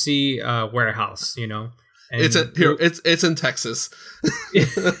 20C warehouse. You know, and it's in Texas.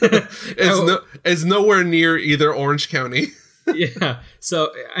 It's nowhere near either Orange County. Yeah.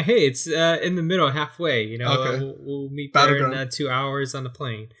 So hey, it's in the middle, halfway. You know, okay. we'll meet there in 2 hours on the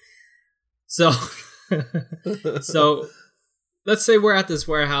plane. So. So let's say we're at this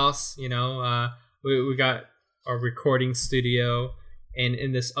warehouse, you know, we got our recording studio, and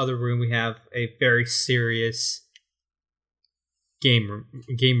in this other room we have a very serious game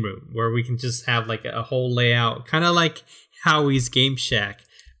room where we can just have like a whole layout, kind of like Howie's Game Shack,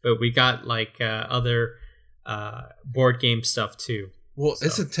 but we got like other board game stuff too. Well, so.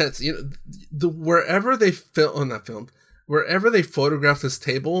 It's intense. You know, wherever they wherever they photograph this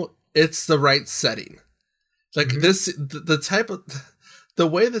table, it's the right setting. Like the type of the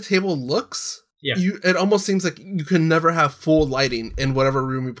way the table looks, it almost seems like you can never have full lighting in whatever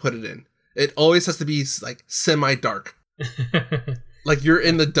room you put it in. It always has to be like semi-dark. Like you're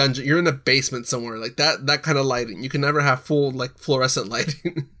in the dungeon, you're in the basement somewhere, like that kind of lighting. You can never have full like fluorescent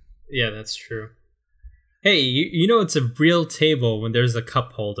lighting. Yeah, that's true. Hey, you know it's a real table when there's a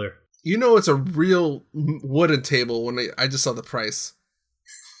cup holder. You know it's a real wooden table when I just saw the price.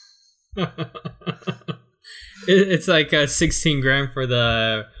 It's like 16 grand for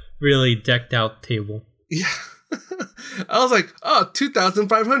the really decked out table. Yeah. I was like, oh,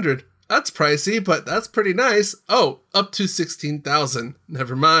 2,500. That's pricey, but that's pretty nice. Oh, up to 16,000.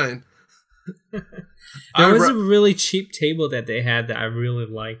 Never mind. There was a really cheap table that they had that I really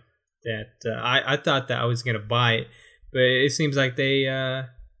liked. That I thought that I was gonna buy it, but it seems like they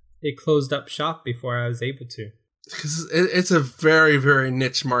closed up shop before I was able to. Because it's a very, very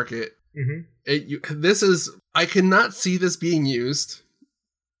niche market. Mm-hmm. I cannot see this being used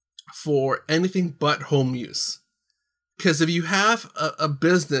for anything but home use. Because if you have a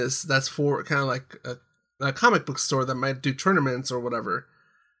business that's for kind of like a comic book store that might do tournaments or whatever,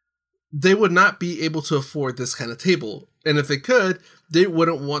 they would not be able to afford this kind of table. And if they could, they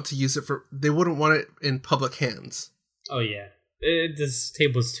wouldn't want to use it they wouldn't want it in public hands. Oh yeah. This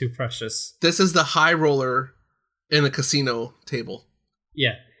table is too precious. This is the high roller in a casino table.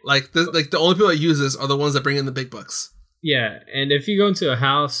 Yeah. Like the only people that use this are the ones that bring in the big bucks. Yeah, and if you go into a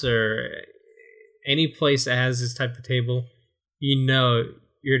house or any place that has this type of table, you know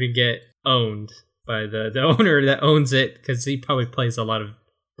you're gonna get owned by the owner that owns it, because he probably plays a lot of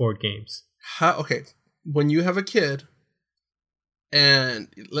board games. Okay, when you have a kid, and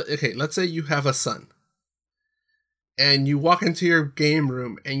let's say you have a son, and you walk into your game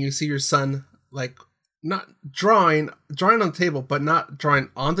room and you see your son like. Not drawing on the table, but not drawing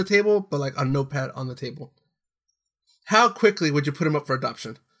on the table, but like a notepad on the table. How quickly would you put him up for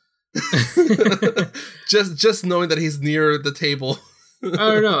adoption? just knowing that he's near the table. I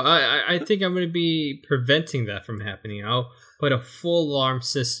don't know. I think I'm going to be preventing that from happening. I'll put a full alarm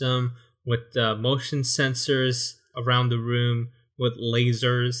system with motion sensors around the room with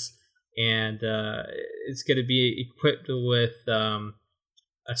lasers, and it's going to be equipped with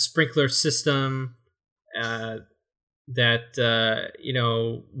a sprinkler system. That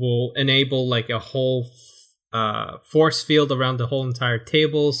will enable like a whole force field around the whole entire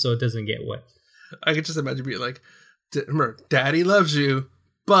table so it doesn't get wet. I could just imagine being like, remember, Daddy loves you,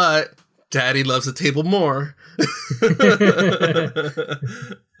 but Daddy loves the table more.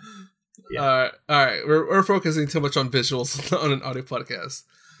 Yeah. All right. We're focusing too much on visuals on an audio podcast.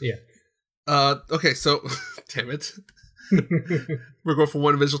 Yeah. Okay, so damn it. We're going from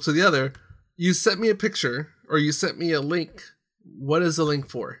one visual to the other. You sent me a picture, or you sent me a link. What is the link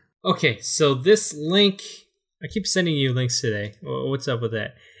for? Okay, so this link... I keep sending you links today. What's up with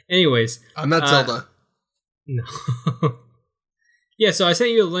that? Anyways... I'm not Zelda. No. Yeah, so I sent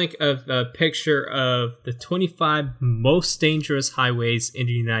you a link of a picture of the 25 most dangerous highways in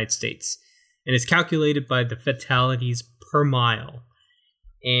the United States. And it's calculated by the fatalities per mile.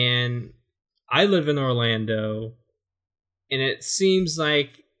 And I live in Orlando, and it seems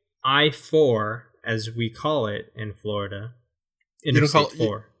like I-4, as we call it in Florida. Interstate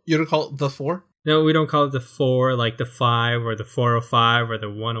 4. You don't call it the 4? No, we don't call it the 4, like the 5 or the 405 or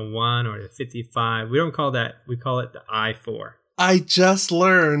the 101 or the 55. We don't call that. We call it the I-4. I just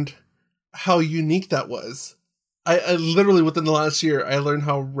learned how unique that was. I literally, within the last year, I learned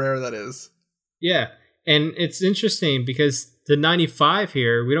how rare that is. Yeah, and it's interesting because the 95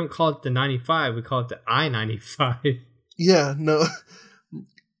 here, we don't call it the 95. We call it the I-95. Yeah, no...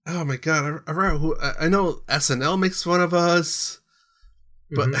 Oh my god! I know SNL makes fun of us,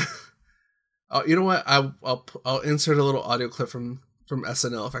 but You know what? I'll insert a little audio clip from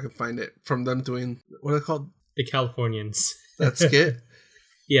SNL if I can find it, from them doing, what are they called? The Californians. That skit.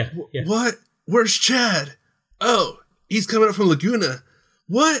 Yeah. What? Where's Chad? Oh, he's coming up from Laguna.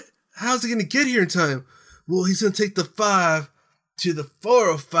 What? How's he gonna get here in time? Well, he's gonna take the 5 to the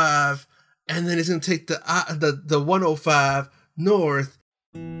 405, and then he's gonna take the 105 north.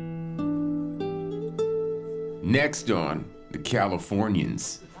 Next on the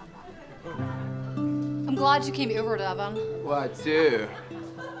Californians. I'm glad you came over, Devin. What to?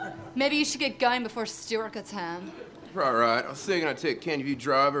 Maybe you should get going before Stuart gets home. Right. I was thinking I'd take Canyon View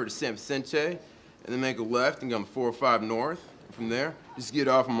Driver to San Vicente, and then make a left and go 405 north. From there, just get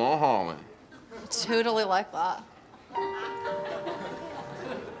off Mulholland. Totally like that.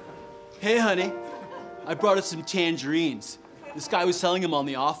 Hey, honey. I brought us some tangerines. This guy was selling them on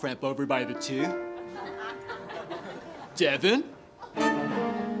the off-ramp over by the 2. Devin?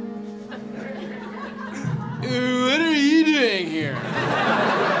 What are you doing here?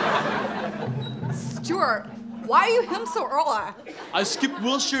 Stuart, why are you home so early? I skipped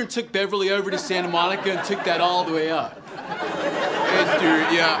Wilshire and took Beverly over to Santa Monica and took that all the way up. Hey,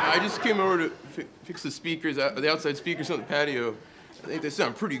 Stuart, yeah, I just came over to fix the speakers, the outside speakers on the patio. I think they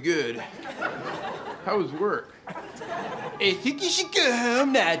sound pretty good. How was work? I think you should go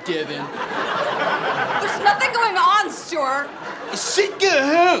home now, Devin. There's nothing going on, Stuart. I said go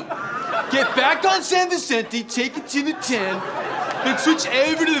home. Get back on San Vicente, take it to the 10, then switch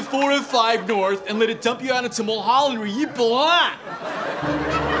over to the 405 north and let it dump you out into Mulholland where you belong.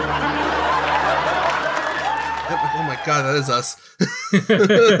 Oh my god, that is us.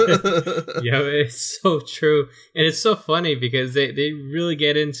 Yeah, it's so true. And it's so funny because they really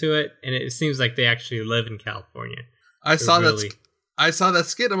get into it, and it seems like they actually live in California. I saw that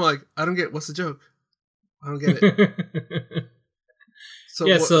skit. I'm like, I don't get, what's the joke? I don't get it. So,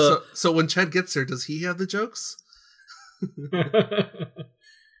 yeah, so when Chad gets there, does he have the jokes?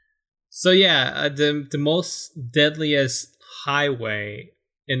 So yeah, the most deadliest highway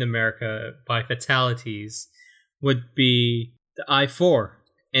in America by fatalities would be the I-4,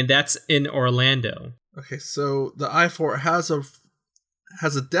 and that's in Orlando. Okay, so the I-4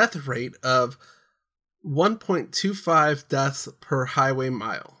 has a death rate of 1.25 deaths per highway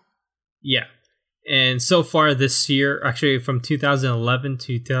mile. Yeah. And so far this year, actually from 2011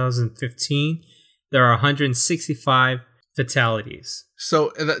 to 2015, there are 165 fatalities.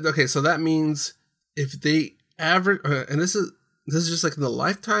 So that means if they average, and this is just like in the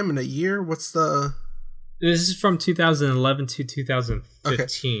lifetime in a year. What's the? This is from 2011 to 2015.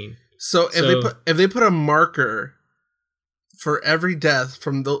 Okay. So if they put a marker for every death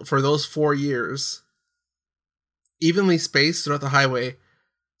for those 4 years, evenly spaced throughout the highway,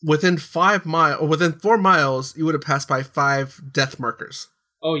 within 4 miles, you would have passed by 5 death markers.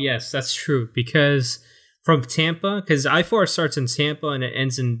 Oh yes, that's true. Because from Tampa, because I-4 starts in Tampa and it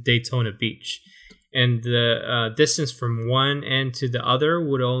ends in Daytona Beach, and the distance from one end to the other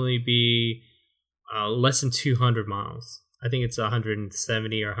would only be less than 200 miles. I think it's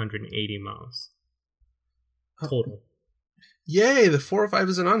 170 or 180 miles total. Yay! The 405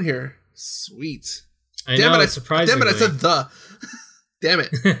 isn't on here. Sweet. Damn it! Surprisingly. Damn it! I said the. Damn it.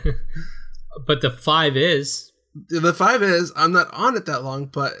 But the 5 is. The 5 is. I'm not on it that long,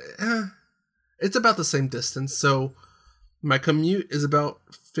 but it's about the same distance. So my commute is about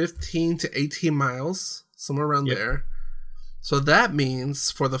 15 to 18 miles, somewhere around there. So that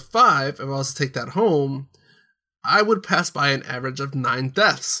means for the 5, if I was to take that home, I would pass by an average of 9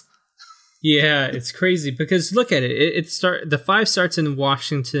 deaths. Yeah, it's crazy because look at it. The 5 starts in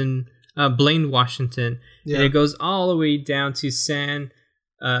Washington, Blaine, Washington, and it goes all the way down to San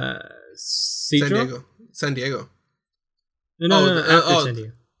Diego. San Diego. No, after San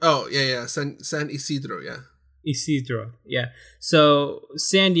Diego. Oh, yeah. San Isidro, yeah. Isidro, yeah. So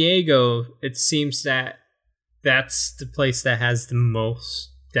San Diego, it seems that's the place that has the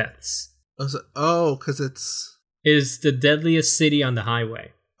most deaths. Because it's... Is the deadliest city on the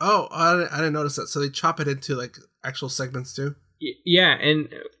highway. Oh, I didn't notice that. So they chop it into like actual segments too? Yeah,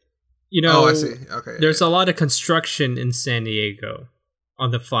 and you know... Oh, I see. Okay. There's a lot of construction in San Diego on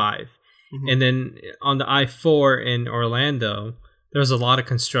the 5. Mm-hmm. And then on the I-4 in Orlando, there's a lot of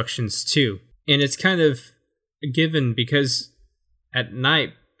constructions too. And it's kind of a given because at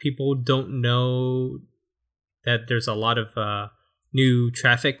night, people don't know that there's a lot of new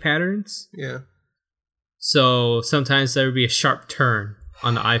traffic patterns. Yeah. So sometimes there would be a sharp turn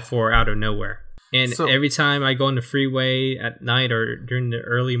on the I-4 out of nowhere. And every time I go on the freeway at night or during the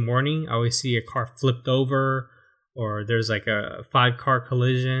early morning, I always see a car flipped over, or there's like a 5-car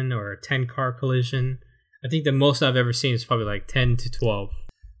collision or a 10-car collision. I think the most I've ever seen is probably like 10 to 12.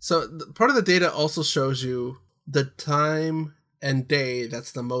 So part of the data also shows you the time and day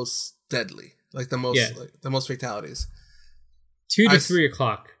that's the most deadly, like the most fatalities. 2 to 3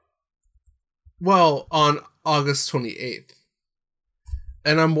 o'clock. Well, on August 28th.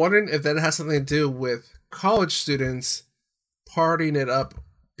 And I'm wondering if that has something to do with college students partying it up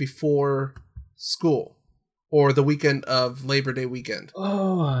before school or the weekend of Labor Day weekend.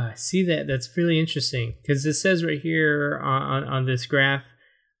 Oh, I see that. That's really interesting because it says right here on this graph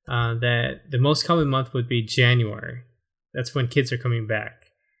that the most common month would be January. That's when kids are coming back.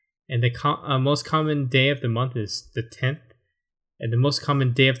 And the most common day of the month is the 10th. And the most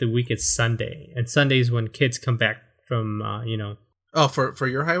common day of the week is Sunday. And Sunday is when kids come back from, Oh, for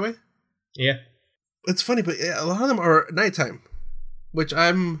your highway? Yeah. It's funny, but a lot of them are nighttime. Which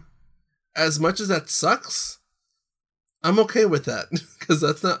as much as that sucks, I'm okay with that. Because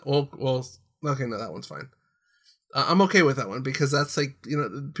that's not, okay, no, that one's fine. I'm okay with that one because that's like,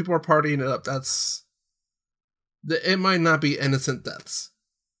 people are partying it up. It might not be innocent deaths.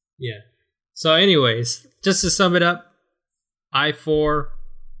 Yeah. So anyways, just to sum it up, I-4,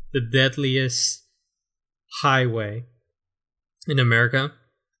 the deadliest highway in America.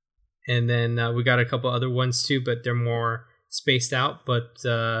 And then we got a couple other ones too, but they're more spaced out. But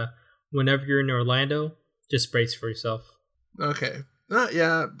whenever you're in Orlando, just brace for yourself. Okay.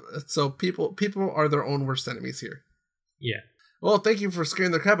 Yeah. So people are their own worst enemies here. Yeah. Well, thank you for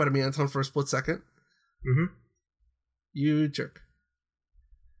scaring the crap out of me, Anton, for a split second. Mm-hmm. You jerk.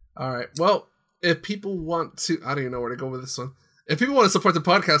 All right. Well, if people want to, I don't even know where to go with this one. If people want to support the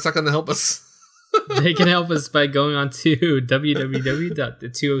podcast, how can they help us? They can help us by going on to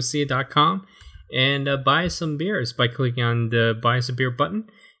www.the2oc.com and buy some beers by clicking on the Buy Us a Beer button.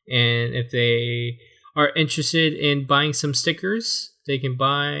 And if they are interested in buying some stickers, they can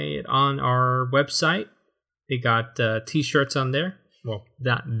buy it on our website. They got t-shirts on there. Well,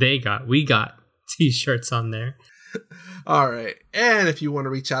 we got t-shirts on there. All right. And if you want to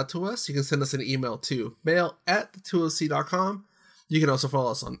reach out to us, you can send us an email to mail@the2oc.com. You can also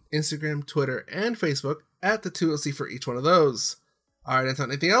follow us on Instagram, Twitter, and Facebook at the 2OC for each one of those. All right,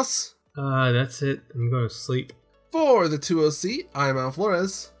 Anton, anything else? That's it. I'm going to sleep. For the 2OC, I'm Al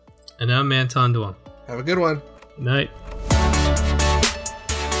Flores. And I'm Anton Duan. Have a good one. Night.